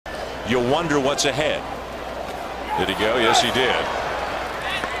you wonder what's ahead. Did he go? Yes, he did.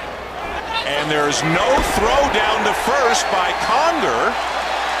 And there's no throw down to first by Conger,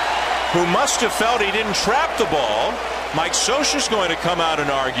 who must have felt he didn't trap the ball. Mike Scioscia's going to come out and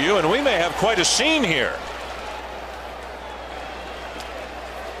argue, and we may have quite a scene here.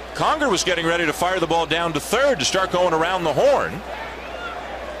 Conger was getting ready to fire the ball down to third to start going around the horn.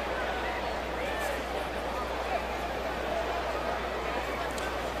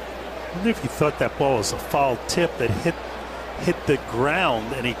 I wonder if he thought that ball was a foul tip that hit the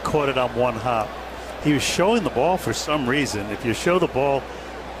ground and he caught it on one hop. He was showing the ball for some reason. If you show the ball,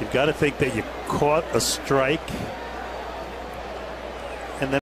 you've got to think that you caught a strike.